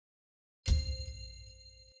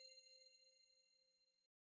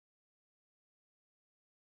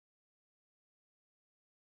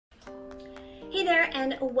Hey there,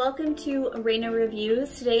 and welcome to Raina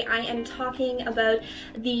Reviews. Today I am talking about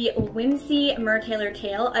the Whimsy MERTAILOR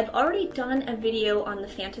tail. I've already done a video on the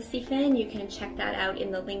fantasy fin. You can check that out in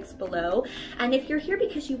the links below. And if you're here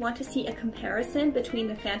because you want to see a comparison between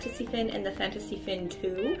the fantasy fin and the fantasy fin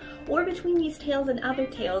 2, or between these tails and other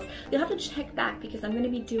tails, you'll have to check back because I'm going to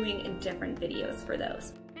be doing different videos for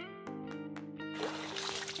those.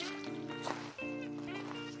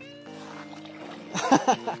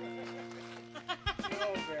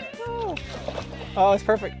 Oh, it's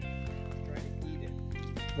perfect.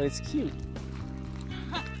 But it's cute.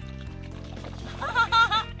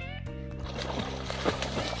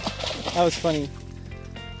 That was funny.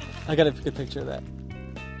 I gotta take a picture of that.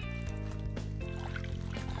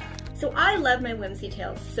 So I love my Whimsy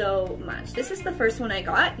tails so much. This is the first one I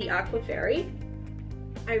got, the Aqua Fairy.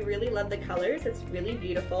 I really love the colors, it's really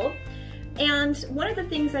beautiful. And one of the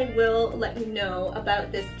things I will let you know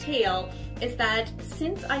about this tail is that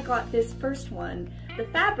since I got this first one, the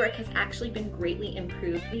fabric has actually been greatly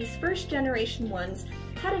improved. These first generation ones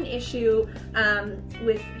had an issue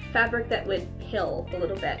with fabric that would pill a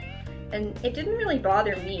little bit. And it didn't really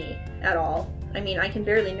bother me at all. I mean, I can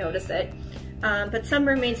barely notice it. But some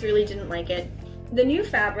mermaids really didn't like it. The new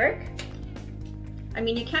fabric, I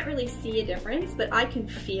mean, you can't really see a difference, but I can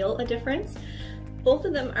feel a difference. Both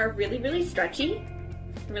of them are really, really stretchy,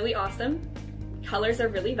 really awesome. Colors are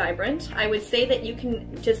really vibrant. I would say that you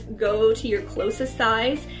can just go to your closest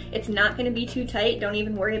size. It's not gonna be too tight, don't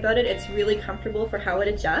even worry about it. It's really comfortable for how it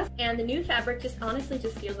adjusts. And the new fabric just honestly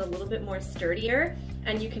just feels a little bit more sturdier,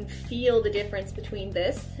 and you can feel the difference between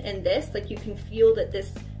this and this. Like you can feel that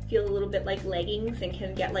this feels a little bit like leggings and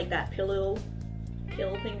can get like that pill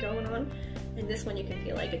thing going on. And this one you can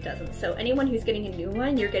feel like it doesn't. So anyone who's getting a new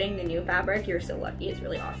one, you're getting the new fabric, you're so lucky, it's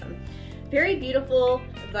really awesome. Very beautiful,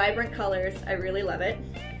 vibrant colors, I really love it.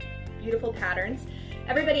 Beautiful patterns.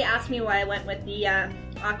 Everybody asked me why I went with the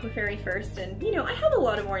Aqua Fairy first, and you know, I have a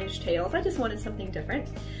lot of orange tails, I just wanted something different.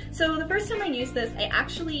 So the first time I used this, I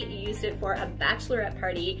actually used it for a bachelorette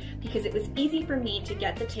party because it was easy for me to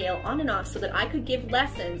get the tail on and off so that I could give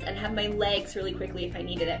lessons and have my legs really quickly if I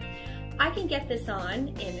needed it. I can get this on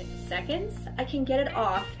in seconds. I can get it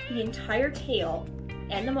off the entire tail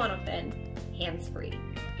and the monofin hands-free.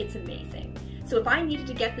 It's amazing. So if I needed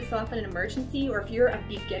to get this off in an emergency, or if you're a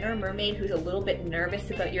beginner mermaid who's a little bit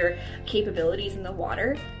nervous about your capabilities in the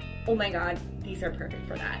water, oh my God, these are perfect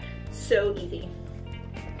for that. So easy.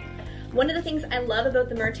 One of the things I love about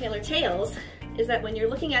the MERTAILOR tails is that when you're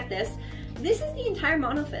looking at this, this is the entire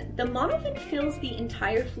monofin. The monofin fills the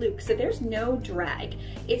entire fluke, so there's no drag.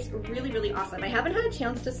 It's really, really awesome. I haven't had a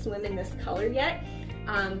chance to swim in this color yet,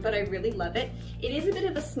 but I really love it. It is a bit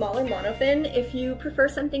of a smaller monofin. If you prefer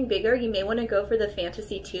something bigger, you may want to go for the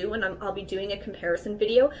Fantasy 2, and I'll be doing a comparison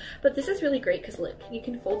video. But this is really great because look, you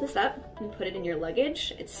can fold this up and put it in your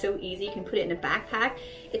luggage. It's so easy. You can put it in a backpack.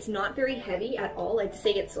 It's not very heavy at all. I'd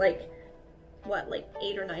say it's like, what, like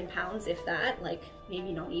 8 or 9 pounds, if that, like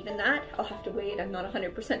maybe not even that. I'll have to weigh it, I'm not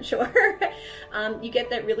 100% sure. You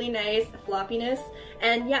get that really nice floppiness.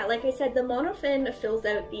 And yeah, like I said, the monofin fills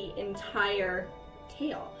out the entire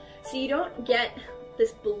tail. So you don't get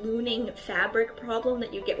this ballooning fabric problem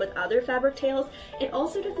that you get with other fabric tails. It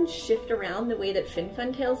also doesn't shift around the way that fin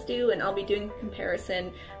fun tails do, and I'll be doing a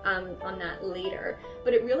comparison on that later.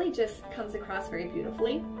 But it really just comes across very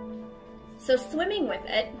beautifully. So swimming with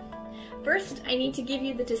it, first, I need to give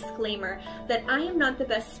you the disclaimer that I am not the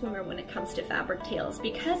best swimmer when it comes to fabric tails.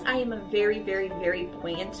 Because I am a very, very, very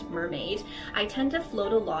buoyant mermaid, I tend to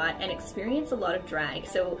float a lot and experience a lot of drag.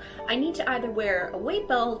 So I need to either wear a weight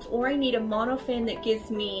belt, or I need a monofin that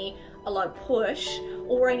gives me a lot of push,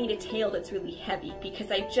 or I need a tail that's really heavy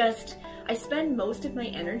because I spend most of my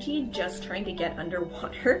energy just trying to get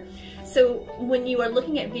underwater. So when you are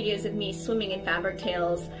looking at videos of me swimming in fabric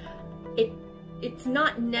tails, it's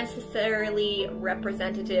not necessarily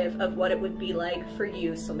representative of what it would be like for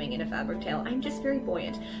you swimming in a fabric tail. I'm just very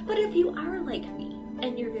buoyant. But if you are like me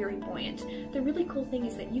and you're very buoyant, the really cool thing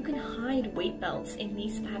is that you can hide weight belts in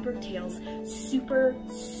these fabric tails super,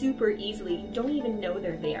 super easily. You don't even know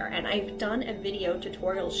they're there. And I've done a video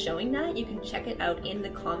tutorial showing that. You can check it out in the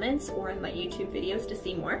comments or in my YouTube videos to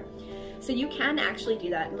see more. So you can actually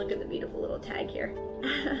do that, and look at the beautiful little tag here.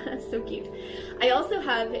 So cute. I also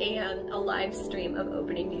have a live stream of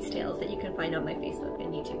opening these tails that you can find on my Facebook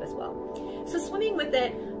and YouTube as well. So swimming with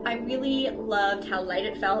it, I really loved how light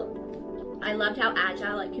it felt. I loved how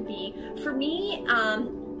agile it could be. For me,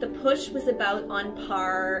 the push was about on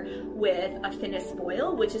par with a finesse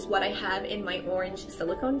foil, which is what I have in my orange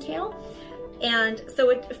silicone tail. And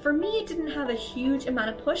so for me, it didn't have a huge amount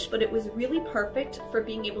of push, but it was really perfect for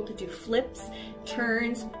being able to do flips,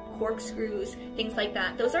 turns, corkscrews, things like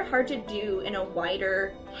that. Those are hard to do in a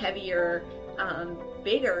wider, heavier,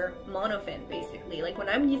 bigger monofin, basically. Like when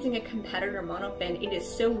I'm using a competitor monofin, it is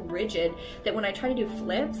so rigid that when I try to do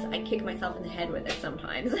flips, I kick myself in the head with it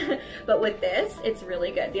sometimes. But with this, it's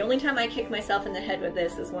really good. The only time I kick myself in the head with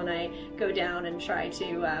this is when I go down and try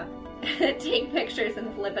to take pictures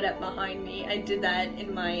and flip it up behind me. I did that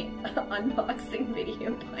in my unboxing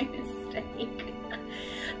video by mistake.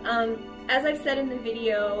 As I've said in the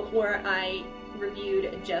video where I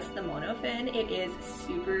reviewed just the monofin, it is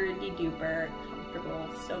super duper comfortable,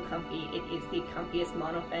 so comfy. It is the comfiest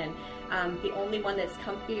monofin. The only one that's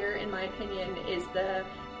comfier, in my opinion, is the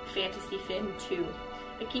Fantasy Fin 2.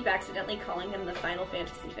 I keep accidentally calling them the Final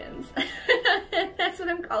Fantasy fins. That's what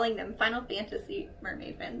I'm calling them, Final Fantasy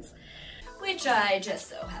mermaid fins. Which I just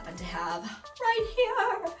so happen to have right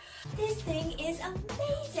here. This thing is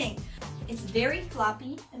amazing. It's very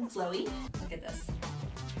floppy and flowy. Look at this.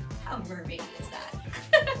 How mermaidy is that?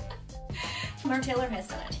 MERTAILOR has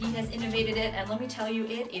done it. He has innovated it, and let me tell you,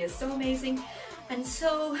 it is so amazing and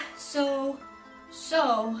so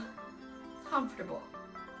comfortable.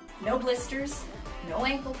 No blisters, no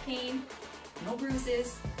ankle pain, no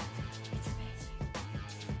bruises. It's amazing.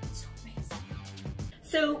 It's so amazing.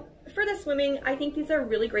 So for the swimming, I think these are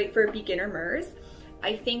really great for beginner MERs.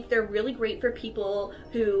 I think they're really great for people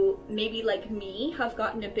who maybe like me have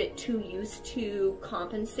gotten a bit too used to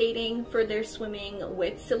compensating for their swimming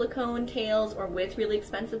with silicone tails or with really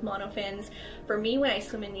expensive monofins. For me, when I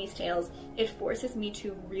swim in these tails, it forces me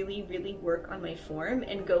to really work on my form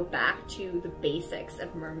and go back to the basics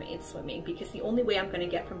of mermaid swimming, because the only way I'm going to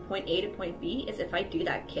get from point A to point B is if I do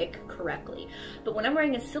that kick correctly. But when I'm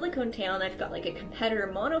wearing a silicone tail and I've got like a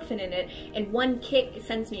competitor monofin in it, and one kick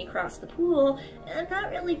sends me across the pool, I'm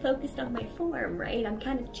not really focused on my form, right? I'm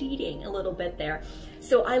kind of cheating a little bit there.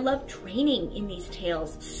 So I love training in these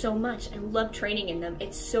tails so much. I love training in them.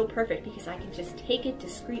 It's so perfect because I can just take it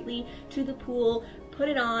discreetly to the pool, put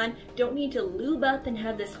it on, don't need to lube up and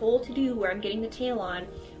have this whole to-do where I'm getting the tail on.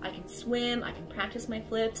 I can swim, I can practice my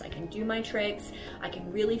flips, I can do my tricks, I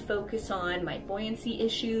can really focus on my buoyancy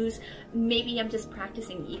issues. Maybe I'm just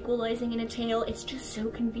practicing equalizing in a tail. It's just so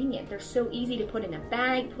convenient. They're so easy to put in a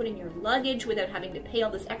bag, put in your luggage without having to pay all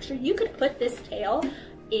this extra. You could put this tail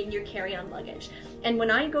in your carry-on luggage. And when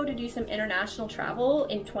I go to do some international travel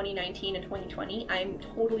in 2019 and 2020, I'm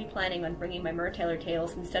totally planning on bringing my MERTAILOR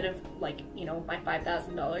tails instead of, like, you know, my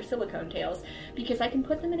 $5,000 silicone tails, because I can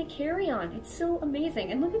put them in a carry-on. It's so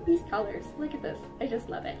amazing. And look at these colors. Look at this. I just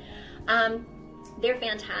love it. They're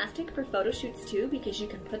fantastic for photo shoots too, because you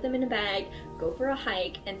can put them in a bag, go for a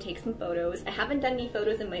hike, and take some photos. I haven't done any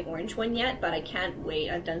photos in my orange one yet, but I can't wait.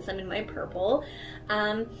 I've done some in my purple.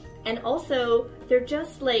 And also, they're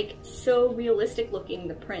just like so realistic looking,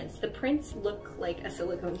 the prints. The prints look like a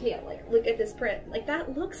silicone tail. Like, look at this print. Like,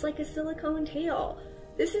 that looks like a silicone tail.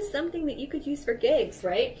 This is something that you could use for gigs,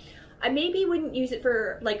 right? I maybe wouldn't use it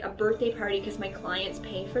for like a birthday party because my clients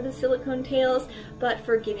pay for the silicone tails, but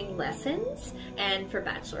for giving lessons and for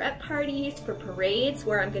bachelorette parties, for parades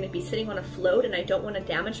where I'm going to be sitting on a float and I don't want to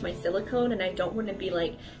damage my silicone and I don't want to be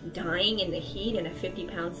like dying in the heat in a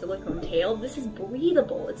 50-pound silicone tail. This is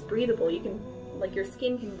breathable. It's breathable. You can, like, your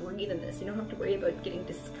skin can breathe in this. You don't have to worry about getting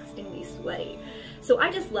disgustingly sweaty. So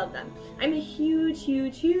I just love them. I'm a huge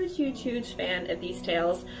fan of these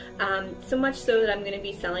tails. So much so that I'm going to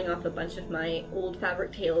be selling off a bunch of my old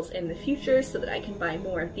fabric tails in the future so that I can buy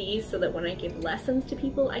more of these, so that when I give lessons to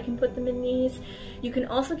people, I can put them in these. You can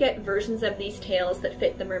also get versions of these tails that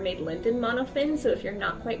fit the Mermaid Linden monofin. So if you're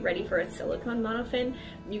not quite ready for a silicone monofin,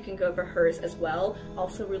 you can go for hers as well.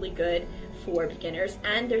 Also really good for beginners.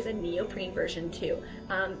 And there's a neoprene version too.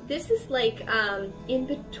 This is like in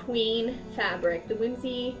between fabric. The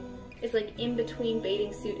Whimsy is like in between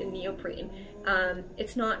bathing suit and neoprene.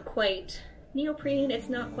 It's not quite neoprene, it's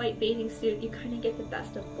not quite bathing suit. You kind of get the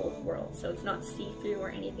best of both worlds. So it's not see-through or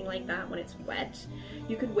anything like that when it's wet.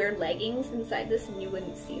 You could wear leggings inside this and you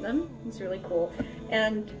wouldn't see them. It's really cool.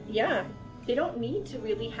 And yeah, they don't need to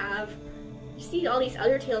really have, you see all these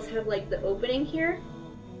other tails have like the opening here.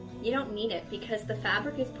 You don't need it because the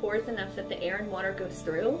fabric is porous enough that the air and water goes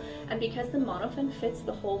through, and because the monofin fits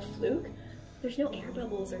the whole fluke, there's no air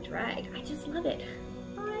bubbles or drag. I just love it.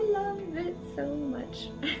 I I love it so much.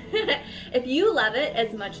 If you love it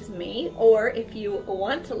as much as me, or if you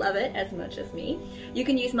want to love it as much as me, you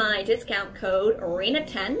can use my discount code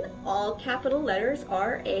Raina10, all capital letters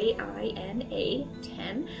R-A-I-N-A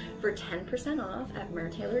 10, for 10% off at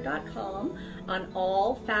mertailor.com on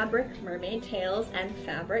all fabric mermaid tails and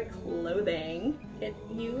fabric clothing. Get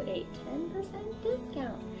you a 10%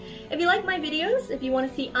 discount. If you like my videos, if you want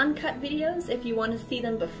to see uncut videos, if you want to see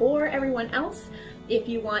them before everyone else, if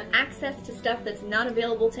you want access to stuff that's not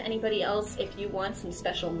available to anybody else, if you want some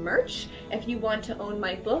special merch, if you want to own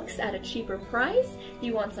my books at a cheaper price, if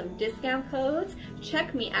you want some discount codes,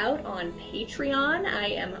 check me out on Patreon. I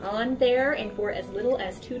am on there, and for as little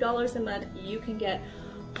as $2 a month, you can get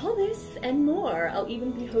all this and more. I'll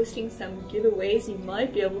even be hosting some giveaways. You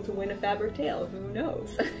might be able to win a fabric tail, who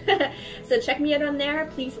knows? So check me out on there.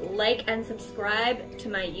 Please like and subscribe to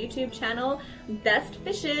my YouTube channel. Best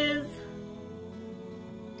fishes!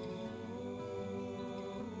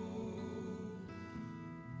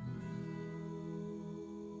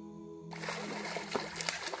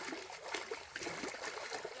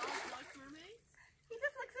 He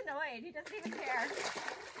just looks annoyed. He doesn't even care.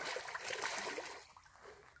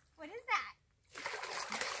 What is that?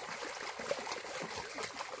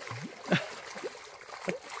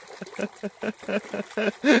 Don't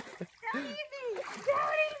eat me!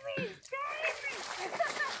 Don't eat me! Don't eat me!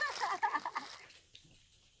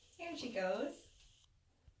 Here she goes.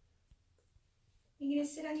 You gonna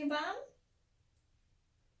sit on your bum?